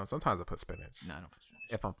 Sometimes I put spinach. No, I don't put spinach.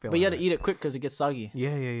 If I'm feeling. But you got to eat it quick because it gets soggy.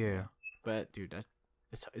 Yeah. But dude,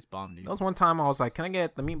 it's bomb, dude. There was one time I was like, "Can I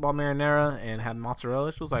get the meatball marinara and have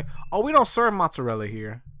mozzarella?" She was like, "Oh, we don't serve mozzarella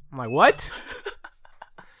here." I'm like, "What?"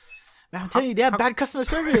 Man, I'm telling you, they have bad customer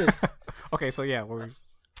service. Okay, so yeah,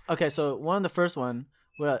 okay, so one of the first one,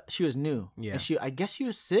 she was new. Yeah. And I guess she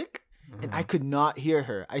was sick. Mm-hmm. And I could not hear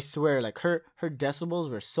her. I swear, like her decibels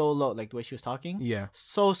were so low, like the way she was talking. Yeah.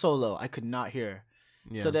 So low. I could not hear her.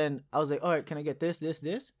 Yeah. So then I was like, all right, can I get this?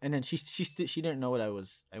 And then she didn't know what I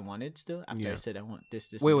wanted still after I said I want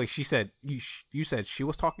this. Wait, she said you said she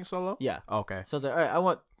was talking so low? Yeah. Oh, okay. So I was like, all right, I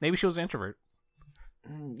want. Maybe she was an introvert.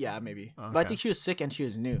 Yeah, maybe. Okay. But I think she was sick and she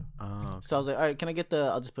was new. Oh. Okay. So I was like, all right, can I get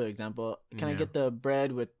I'll just put an example. Can I get the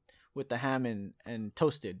bread with the ham and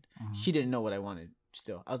toasted? Mm-hmm. She didn't know what I wanted.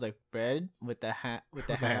 Still, I was like, bread with the ham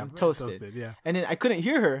toasted. Yeah. And then I couldn't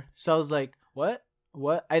hear her, so I was like, what?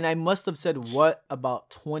 And I must have said what about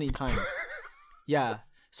 20 times. Yeah.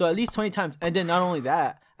 So at least 20 times. And then not only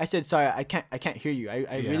that, I said, sorry, I can't hear you.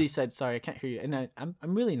 I really said, sorry, I can't hear you. And I'm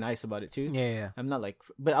really nice about it too. Yeah. I'm not like,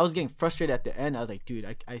 but I was getting frustrated at the end. I was like, dude,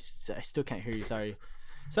 I still can't hear you. Sorry.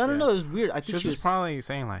 So I don't know. It was weird. I think she was probably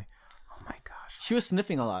saying like, oh my gosh. She was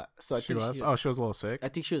sniffing a lot. So I think she was. Oh, she was a little sick. I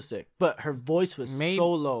think she was sick. But her voice was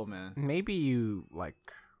so low, man. Maybe you like,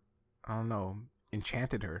 I don't know,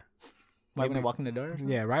 enchanted her. Right when I walk in the door?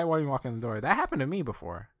 Yeah, right when you walk in the door. That happened to me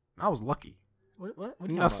before. I was lucky. What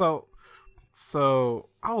no, so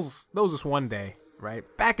there was this one day, right?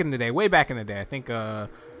 Back in the day, way back in the day. I think at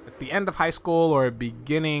the end of high school or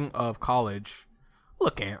beginning of college.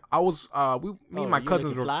 Look, I was me and my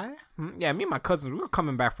cousins were fly? Yeah, me and my cousins we were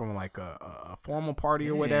coming back from like a formal party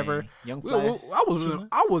or whatever. Young fly.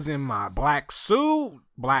 I was in my black suit,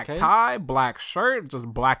 black tie, black shirt, just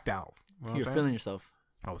blacked out. You were feeling yourself.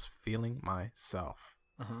 I was feeling myself.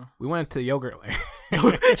 Uh-huh. We went to Yogurtland.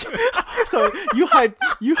 So you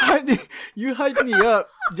hyped me up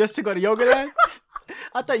just to go to Yogurtland?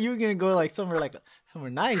 I thought you were gonna go like somewhere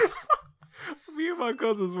nice. Me and my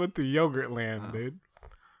cousins went to Yogurtland, dude.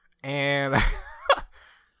 And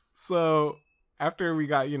so after we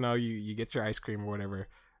got, you get your ice cream or whatever,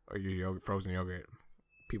 or your frozen yogurt,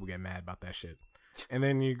 people get mad about that shit. And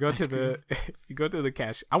then you go to the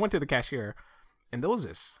cash. I went to the cashier, and there was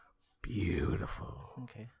this beautiful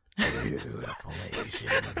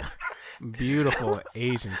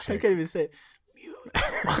Asian chick. I can't even say it.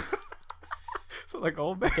 Beautiful. So like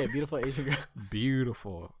old man. Okay, beautiful Asian girl.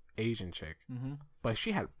 Beautiful Asian chick, but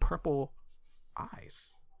she had purple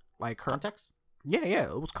eyes, like her contacts. Yeah,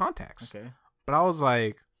 it was contacts. Okay, but I was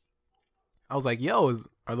like, yo, is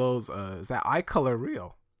that eye color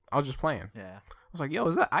real? I was just playing. Yeah, I was like, yo,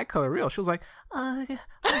 is that eye color real? She was like, yeah.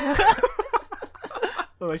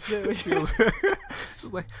 Oh shit! She was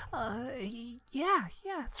like, yeah,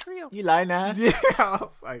 it's real. You lying ass. Yeah, I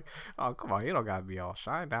was like, oh come on, you don't gotta be all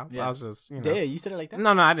shined out. Yeah. I was just, Damn, you said it like that?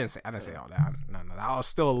 No, I didn't say all that. No, I was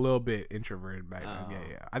still a little bit introverted back then.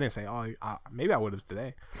 Yeah. I didn't say, maybe I would have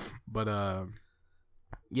today, but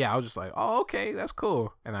yeah, I was just like, oh okay, that's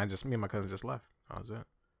cool, and me and my cousin just left. That was it.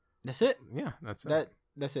 That's it. Yeah, that's it.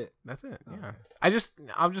 That's it. That's it. Yeah.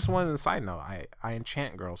 I'm just one side note. I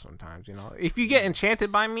enchant girls sometimes. You know, if you get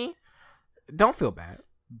enchanted by me, don't feel bad.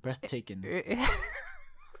 Breathtaking.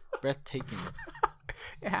 Breathtaking.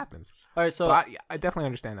 It happens. All right, so I definitely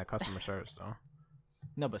understand that customer service though.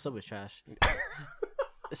 No, but Subway's trash.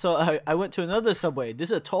 So I went to another Subway.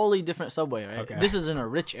 This is a totally different Subway, right? Okay. This is in a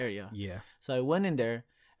rich area. Yeah. So I went in there,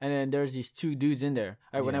 and then there's these two dudes in there.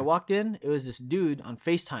 All right, when I walked in, it was this dude on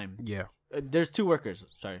FaceTime. Yeah. There's two workers.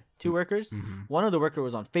 Sorry, two workers. Mm-hmm. One of the worker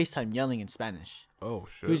was on FaceTime yelling in Spanish. Oh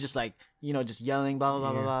shit. He was just like, just yelling, blah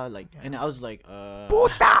blah blah blah, like, and I was like,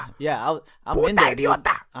 Puta. Yeah, I'm Puta in there.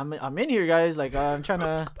 Idiota. I'm in here, guys. Like, I'm trying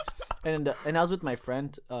to, and I was with my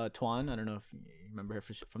friend Tuan. I don't know if you remember her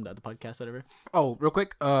from the other podcast, whatever. Oh, real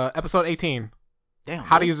quick, episode 18. Damn.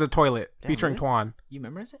 How to use a toilet, featuring Tuan. You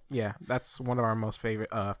memorize it? Yeah, that's one of our most favorite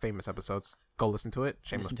famous episodes. Go listen to it.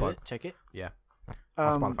 Shameless plug. Check it. Yeah.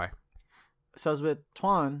 On Spotify. So I was with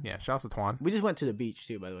Tuan. Yeah, shout out to Tuan. We just went to the beach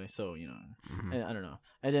too, by the way. So and I don't know.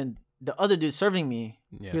 And then the other dude serving me,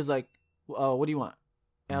 he was like, "What do you want?"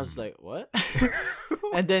 And I was like, "What?"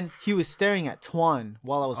 And then he was staring at Tuan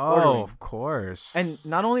while I was ordering. Oh, of course. And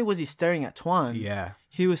not only was he staring at Tuan,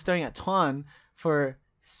 he was staring at Tuan for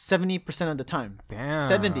 70% of the time. Damn.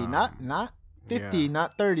 70, not 50,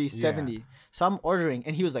 not 30, 70. So I'm ordering,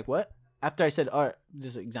 and he was like, "What?" After I said, "All right," this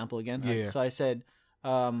is an example again. Yeah. So I said,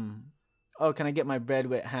 "Oh, can I get my bread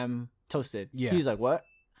with ham toasted?" Yeah. He was like, "What?"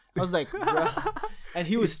 I was like, "Bro." And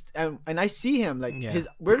he was, and I see him like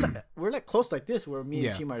we're like close like this, where me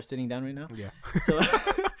and Chima are sitting down right now. Yeah. So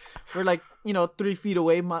we're like 3 feet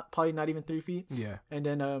away, probably not even 3 feet. Yeah. And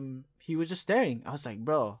then he was just staring. I was like,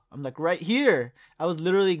 "Bro," I'm like, "Right here." I was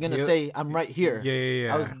literally gonna say, "I'm right here."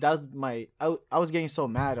 Yeah. I was getting so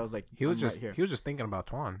mad. I was like, he was just thinking about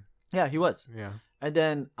Tuan. Yeah, he was. Yeah. And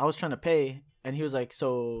then I was trying to pay, and he was like,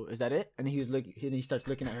 "So is that it?" And he was he starts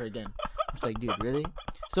looking at her again. I was like, "Dude, really?"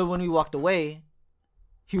 So when we walked away,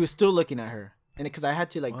 he was still looking at her, and because I had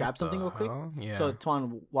to grab something real quick. Yeah. So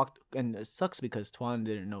Tuan walked, and it sucks because Tuan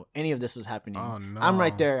didn't know any of this was happening. Oh no. I'm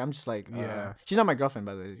right there. I'm just like, she's not my girlfriend,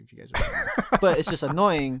 by the way, if you guys remember. But it's just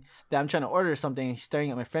annoying that I'm trying to order something, and he's staring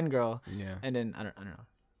at my friend girl. Yeah. And then I don't know.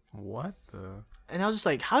 What the? And I was just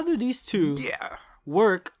like, how do these two?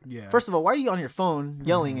 Work. Yeah. First of all, why are you on your phone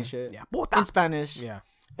yelling and shit? Yeah. In Spanish. Yeah.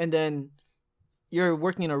 And then you're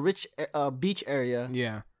working in a rich beach area.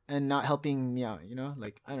 Yeah. And not helping me out,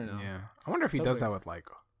 Like, I don't know. Yeah. I wonder if he does that with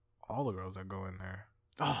all the girls that go in there.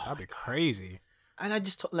 Oh, that'd be crazy. And I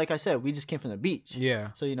just, like I said, we just came from the beach.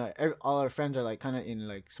 Yeah. So, all our friends are kind of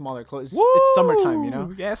in smaller clothes. It's summertime,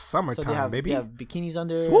 Yeah, it's summertime, so baby. They have bikinis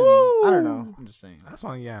under. I don't know. I'm just saying. That's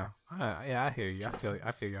one, yeah. I hear you. I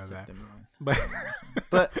feel you on that.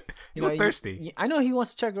 But he was thirsty. I know he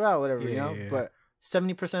wants to check her out, whatever, Yeah. But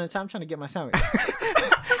 70% of the time, I'm trying to get my sandwich.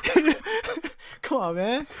 Come on,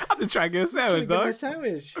 man. I'm just trying to get a sandwich, dog. Get my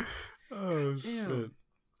sandwich. Oh, shit.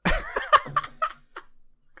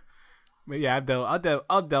 But yeah, I've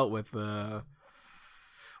dealt with well,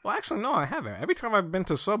 actually no, I haven't. Every time I've been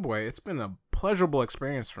to Subway, it's been a pleasurable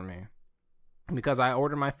experience for me because I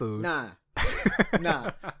order my food. Nah.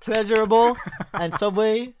 Pleasurable and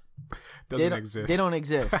Subway doesn't exist. They don't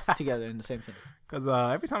exist together in the same thing. Because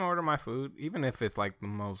every time I order my food, even if it's the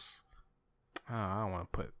most, I don't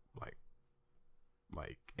want to put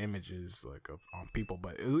images on people,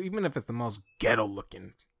 but even if it's the most ghetto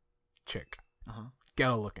looking chick,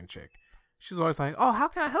 she's always like, "Oh, how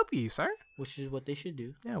can I help you, sir?" Which is what they should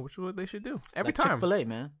do. Yeah, which is what they should do every time. Chick-fil-A,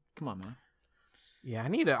 man. Come on, man. Yeah,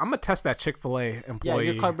 I'm gonna test that Chick-fil-A employee.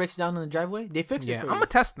 Yeah, your car breaks down in the driveway. They fix it. Yeah, I'm gonna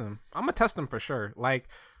test them. I'm gonna test them for sure.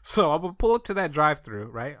 So I'm gonna pull up to that drive-through,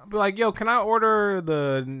 right? I'll be like, "Yo, can I order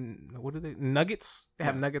the nuggets? They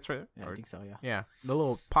have nuggets, right?" Yeah, I think so. Yeah. Yeah, the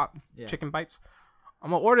little pop chicken bites. I'm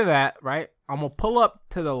gonna order that, right? I'm gonna pull up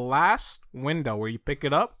to the last window where you pick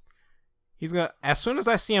it up. He's gonna, as soon as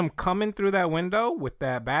I see him coming through that window with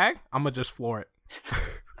that bag, I'm gonna just floor it.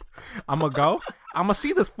 I'm gonna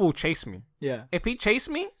see this fool chase me. Yeah. If he chase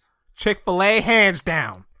me, Chick-fil-A hands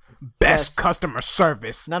down, best customer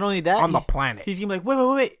service. Not only that, on the planet. He's gonna be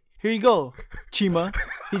like, wait, here you go, Chima.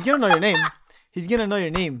 He's gonna know your name.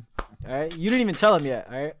 All right, you didn't even tell him yet.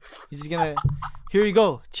 All right, he's just gonna, here you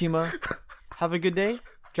go, Chima. Have a good day.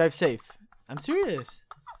 Drive safe. I'm serious.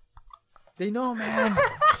 They know, man.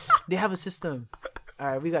 They have a system. All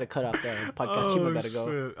right, we gotta cut off the podcast. Chima gotta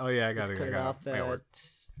go. Oh yeah, I gotta go. Off at,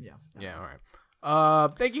 yeah. All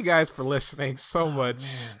right. Thank you guys for listening so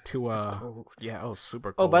much to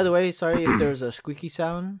super cool. Oh, by the way, sorry if there's a squeaky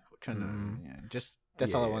sound. We're trying to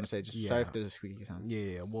that's all I want to say. Just sorry if there's a squeaky sound.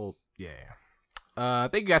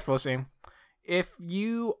 Thank you guys for listening. If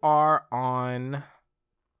you are on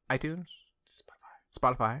iTunes,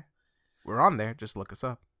 Spotify. We're on there. Just look us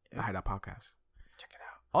up. The Hideout Podcast. Check it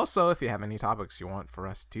out. Also, if you have any topics you want for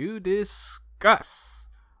us to discuss,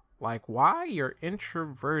 like why your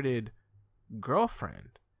introverted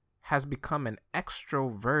girlfriend has become an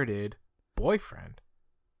extroverted boyfriend,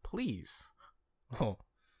 please,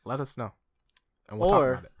 let us know. And we'll talk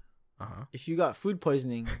about it. If you got food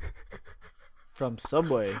poisoning from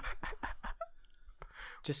Subway,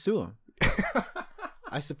 just sue him.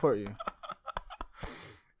 I support you.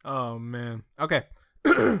 Oh, man. Okay.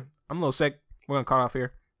 I'm a little sick. We're going to cut off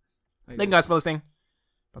here. Thank you guys for listening.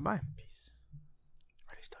 Bye-bye. Peace.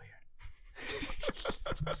 Are they still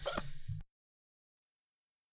here?